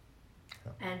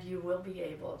 and you will be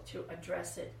able to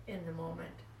address it in the moment.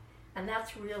 And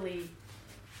that's really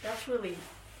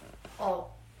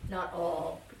all, not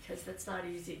all, because that's not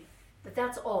easy, but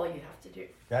that's all you have to do.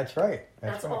 That's right.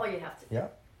 That's right. all you have to do. Yeah.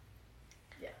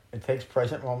 Yeah. It takes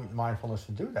present moment mindfulness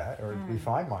to do that, or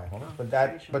refine mindfulness,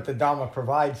 but the Dhamma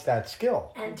provides that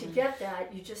skill. And to get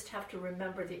that, you just have to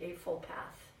remember the Eightfold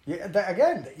Path. Yeah,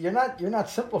 again, you're not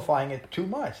simplifying it too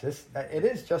much. It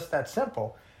is just that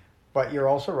simple, but you're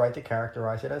also right to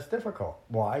characterize it as difficult.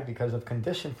 Why? Because of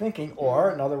conditioned thinking, or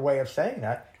another way of saying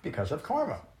that, because of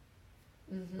karma.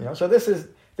 Mm-hmm. You know, so this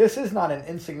is not an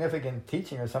insignificant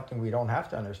teaching or something we don't have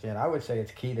to understand. I would say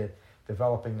it's key to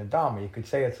developing the Dhamma. You could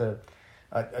say it's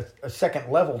a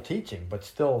second level teaching, but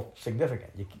still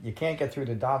significant. You can't get through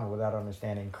the Dhamma without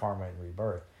understanding karma and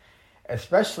rebirth,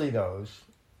 especially those.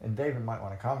 And David might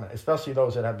want to comment, especially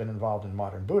those that have been involved in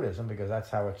modern Buddhism, because that's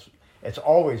how it's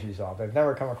always resolved. I've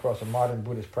never come across a modern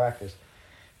Buddhist practice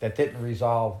that didn't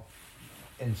resolve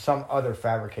in some other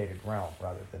fabricated realm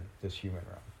rather than this human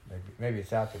realm. Maybe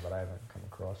it's out there, but I haven't come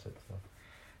across it. So,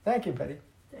 thank you, Betty.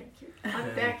 Thank you.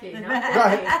 I'm Becky, not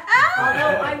Betty.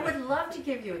 Although I would love to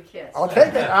give you a kiss. I'll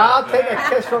take it. I'll take a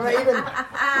kiss from it. Even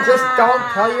just don't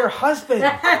tell your husband.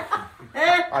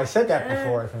 I said that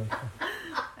before, I think.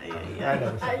 I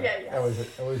never said that. That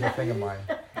was a thing of mine.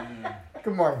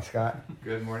 Good morning, Scott.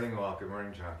 Good morning, all. Good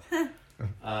morning,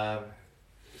 John.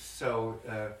 So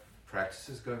practice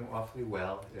is going awfully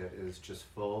well. It is just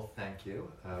full, thank you,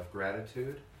 of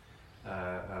gratitude,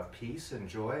 of peace and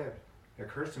joy. It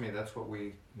occurs to me that's what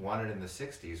we wanted in the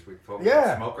 60s. We thought we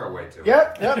could smoke our way to it.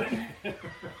 Yep.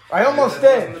 I almost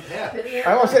did.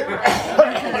 I almost did.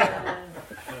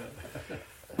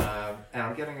 And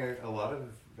I'm getting a lot of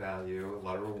value, a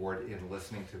lot of reward in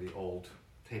listening to the old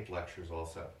tape lectures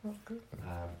also. Oh, good.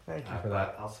 Thank you for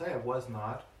that. I'll say I was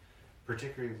not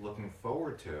particularly looking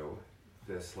forward to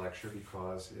this lecture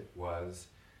because it was,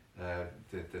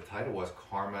 the title was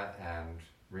Karma and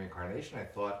Reincarnation. I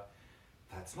thought,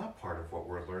 that's not part of what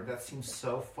we're learning. That seems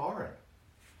so foreign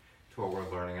to what we're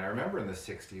learning. And I remember in the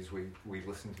 60s, we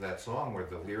listened to that song where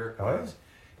the lyric was,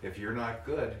 if you're not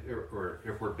good, or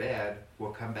if we're bad,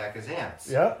 we'll come back as ants.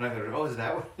 Yeah. And I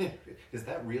thought, is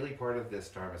that really part of this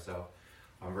Dharma? So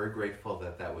I'm very grateful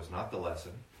that was not the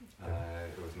lesson.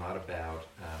 It was not about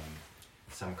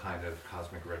some kind of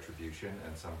cosmic retribution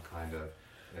and some kind of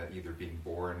either being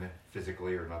born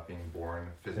physically or not being born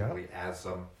physically as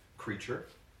some creature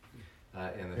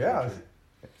in the future.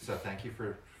 So thank you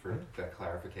for that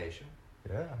clarification.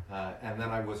 Yeah. And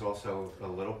then I was also a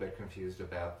little bit confused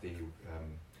about the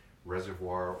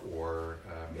reservoir or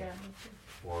I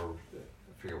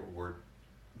forget what word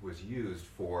was used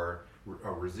for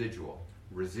a residual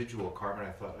karma. And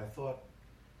I thought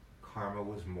karma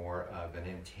was more of an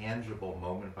intangible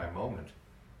moment by moment.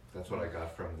 That's what I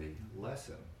got from the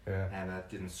lesson. Yeah. And that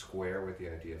didn't square with the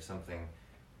idea of something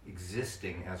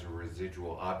existing as a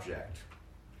residual object.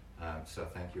 So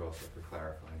thank you also for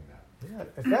clarifying that. Yeah,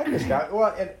 thank you, Scott.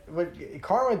 Well,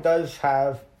 karma does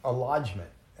have a lodgment,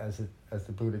 as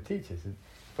the Buddha teaches,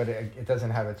 but it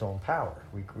doesn't have its own power.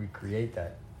 We create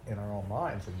that in our own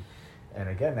minds, and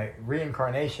again,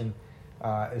 reincarnation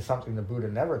is something the Buddha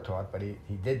never taught, but he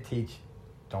did teach.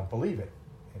 Don't believe it.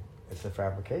 It's a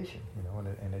fabrication,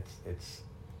 and it's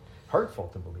hurtful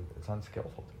to believe it. It's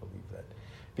unskillful to believe that,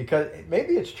 because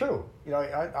maybe it's true.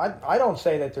 I don't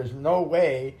say that there's no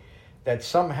way that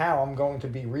somehow I'm going to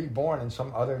be reborn in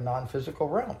some other non-physical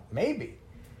realm. Maybe.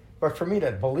 But for me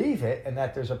to believe it and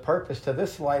that there's a purpose to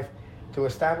this life to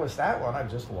establish that one, I've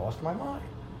just lost my mind.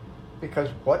 Because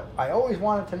what I always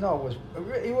wanted to know was,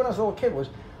 even when I was a little kid, was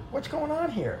what's going on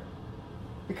here?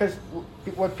 Because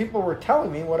what people were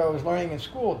telling me, what I was learning in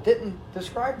school, didn't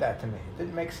describe that to me. It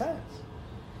didn't make sense.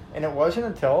 And it wasn't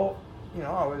until,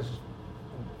 I was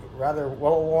rather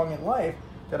well along in life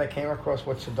that I came across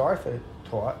what Siddhartha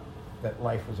taught that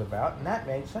life was about, and that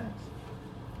made sense.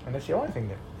 And it's the only thing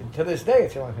that, to this day,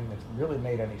 it's the only thing that's really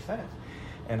made any sense.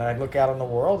 And I look out on the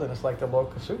world, and it's like the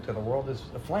Loka Sutta. The world is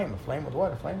a flame with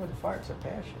what? A flame with a fire. It's a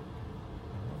passion.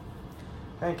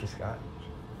 Thank you, Scott.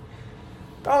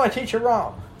 Oh, my teacher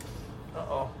Ram.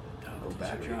 Uh-oh. Go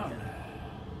back again.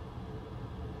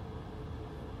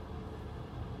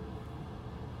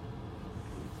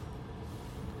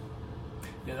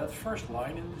 Yeah, that first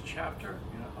line in the chapter,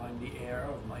 I'm the heir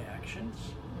of my actions.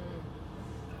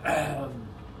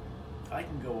 I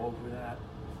can go over that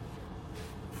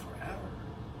forever.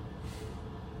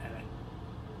 And it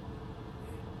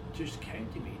just came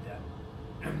to me that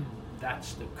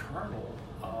that's the kernel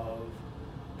of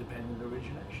dependent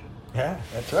origination. Yeah,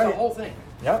 that's It's right. the whole thing.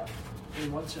 Yep.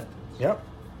 In one sentence. Yep.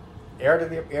 Heir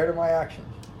to my actions.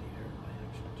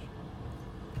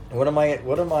 What am I?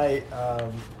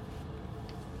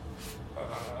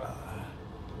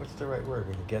 What's the right word?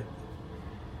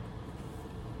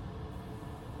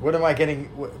 What am I getting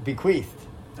bequeathed?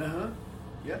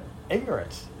 Yep.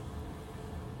 Ignorance.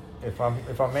 If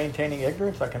I'm maintaining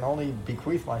ignorance, I can only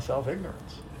bequeath myself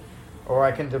ignorance, or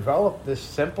I can develop this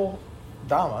simple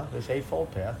Dhamma, this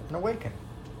eightfold path, and awaken.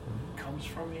 It comes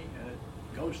from me and it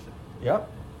goes to me. Yep.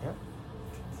 Yeah.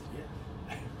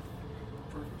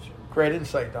 Perfect, sir. Great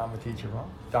insight, Dhamma teacher Ron.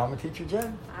 Dhamma teacher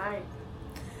Jen. Hi.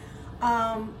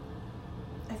 I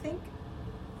think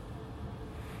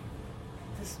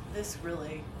this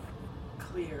really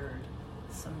cleared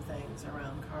some things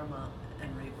around karma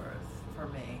and rebirth for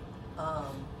me.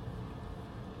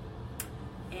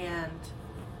 And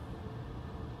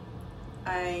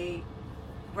I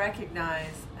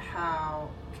recognize how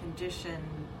conditioning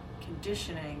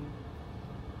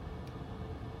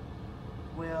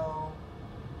will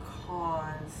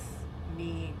cause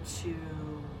me to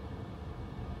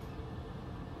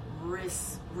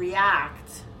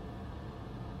react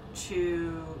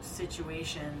to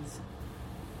situations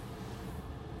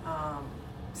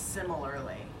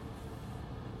similarly.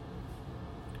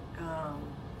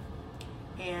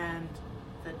 And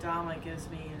the Dhamma gives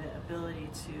me the ability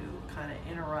to kind of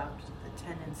interrupt the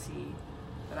tendency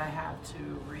that I have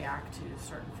to react to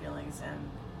certain feelings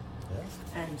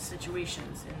and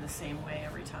situations in the same way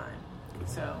every time.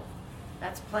 So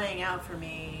that's playing out for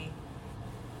me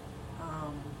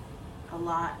a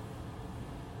lot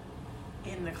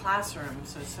in the classroom.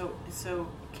 So it's so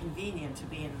convenient to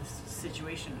be in this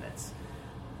situation that's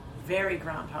very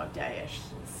Groundhog Day-ish.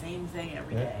 Same thing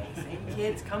every day. Same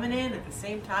kids coming in at the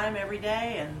same time every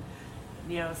day, and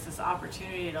it's this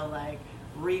opportunity to like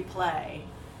replay,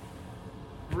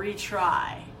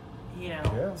 retry.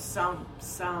 Some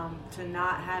to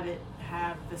not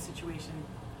have the situation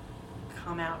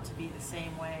come out to be the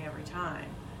same way every time.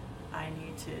 I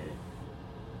need to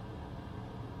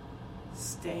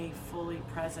stay fully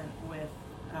present with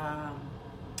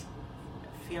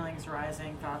feelings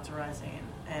arising, thoughts arising,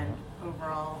 and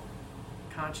overall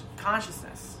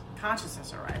consciousness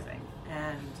arising,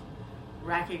 and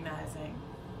recognizing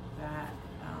that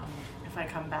if I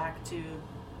come back to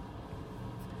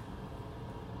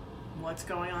what's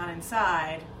going on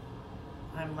inside,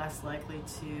 I'm less likely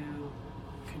to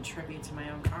contribute to my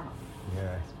own karma.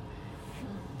 Yeah.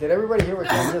 Did everybody hear what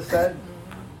Jen just said?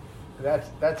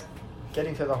 That's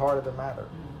getting to the heart of the matter.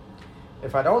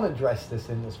 If I don't address this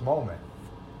in this moment,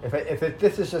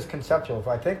 this is just conceptual, if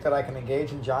I think that I can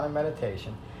engage in jhana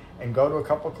meditation and go to a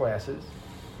couple classes,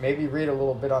 maybe read a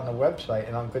little bit on the website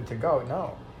and I'm good to go,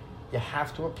 no. You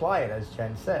have to apply it, as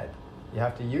Jen said. You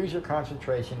have to use your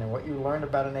concentration and what you learned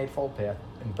about an Eightfold Path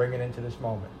and bring it into this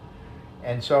moment.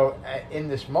 And so in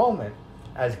this moment,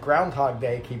 as Groundhog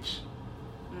Day keeps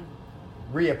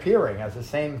reappearing as the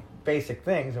same basic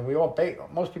things, and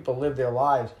most people live their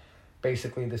lives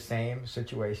basically the same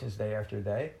situations day after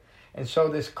day. And so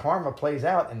this karma plays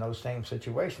out in those same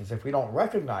situations. If we don't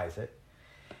recognize it,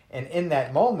 and in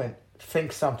that moment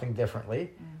think something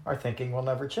differently, our thinking will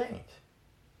never change.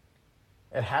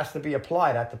 It has to be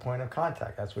applied at the point of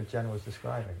contact. That's what Jen was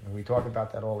describing. And we talk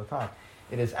about that all the time.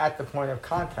 It is at the point of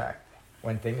contact,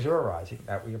 when things are arising,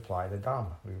 that we apply the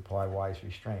Dhamma. We apply wise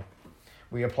restraint.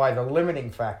 We apply the limiting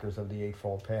factors of the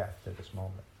Eightfold Path to this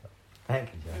moment. So,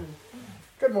 thank you, Jen.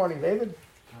 Good morning, David.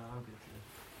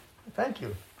 Thank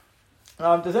you.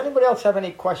 Does anybody else have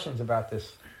any questions about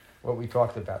this, what we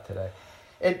talked about today?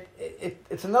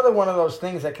 It's another one of those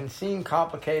things that can seem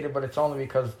complicated, but it's only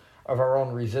because of our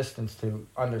own resistance to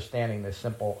understanding this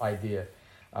simple idea.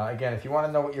 Again, if you want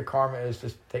to know what your karma is,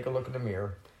 just take a look in the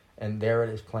mirror, and there it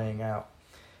is playing out.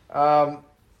 All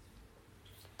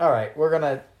right, we're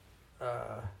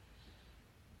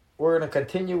we're going to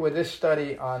continue with this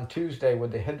study on Tuesday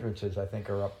with the hindrances, I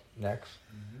think, are up next.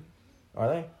 Are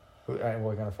they?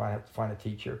 We're going to find a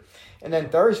teacher. And then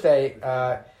Thursday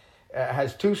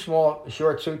has two small,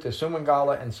 short suttas,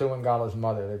 Sumangala and Sumangala's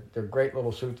mother. They're great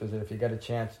little suttas, and if you get a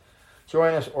chance,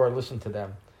 join us or listen to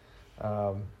them.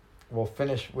 We'll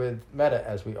finish with metta,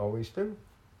 as we always do.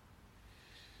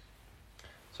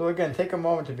 So again, take a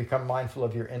moment to become mindful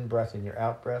of your in-breath and your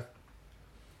out-breath,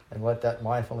 and let that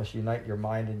mindfulness unite your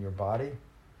mind and your body.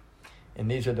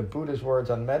 And these are the Buddha's words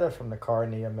on metta from the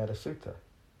Karaniya Metta Sutta.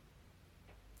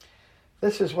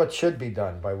 This is what should be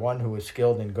done by one who is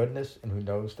skilled in goodness and who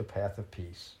knows the path of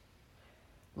peace.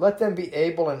 Let them be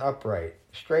able and upright,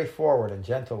 straightforward and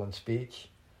gentle in speech,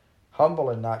 humble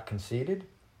and not conceited,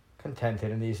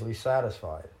 contented and easily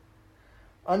satisfied,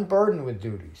 unburdened with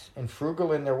duties and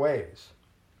frugal in their ways,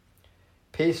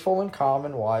 peaceful and calm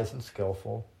and wise and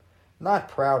skillful, not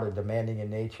proud or demanding in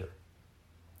nature.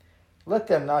 Let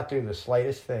them not do the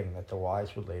slightest thing that the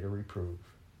wise would later reprove.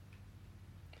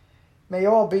 May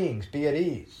all beings be at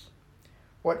ease.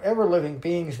 Whatever living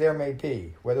beings there may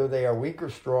be, whether they are weak or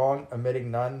strong,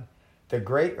 omitting none, the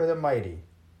great or the mighty,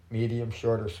 medium,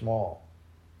 short, or small,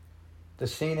 the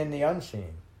seen and the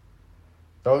unseen,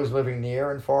 those living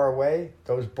near and far away,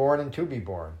 those born and to be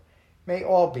born, may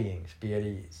all beings be at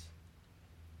ease.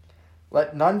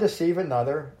 Let none deceive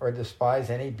another or despise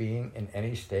any being in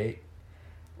any state.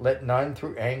 Let none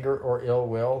through anger or ill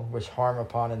will wish harm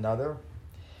upon another.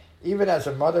 Even as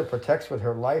a mother protects with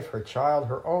her life her child,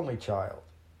 her only child,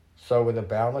 so with a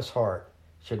boundless heart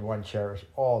should one cherish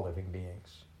all living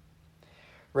beings.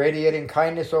 Radiating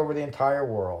kindness over the entire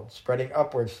world, spreading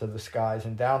upwards to the skies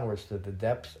and downwards to the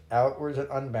depths, outwards and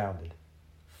unbounded,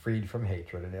 freed from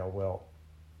hatred and ill will.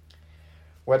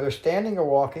 Whether standing or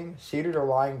walking, seated or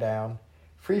lying down,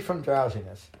 free from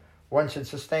drowsiness, one should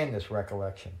sustain this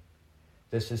recollection.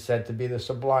 This is said to be the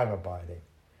sublime abiding.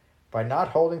 By not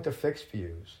holding to fixed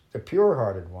views, the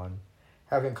pure-hearted one,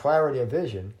 having clarity of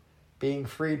vision, being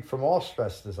freed from all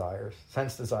sense desires,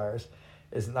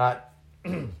 is not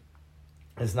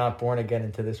born again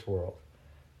into this world.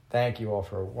 Thank you all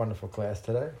for a wonderful class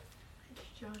today. Thank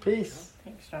you, John. Peace.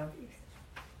 Thanks, John.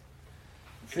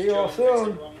 See you all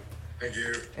soon. Thank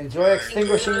you. Enjoy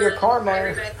extinguishing your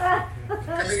karma. Have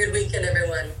a good weekend,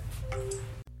 everyone.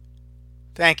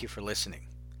 Thank you for listening.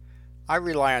 I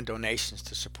rely on donations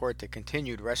to support the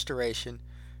continued restoration,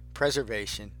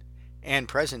 preservation, and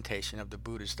presentation of the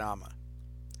Buddha's Dhamma.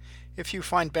 If you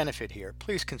find benefit here,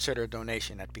 please consider a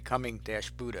donation at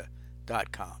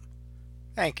becoming-buddha.com.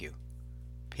 Thank you.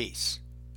 Peace.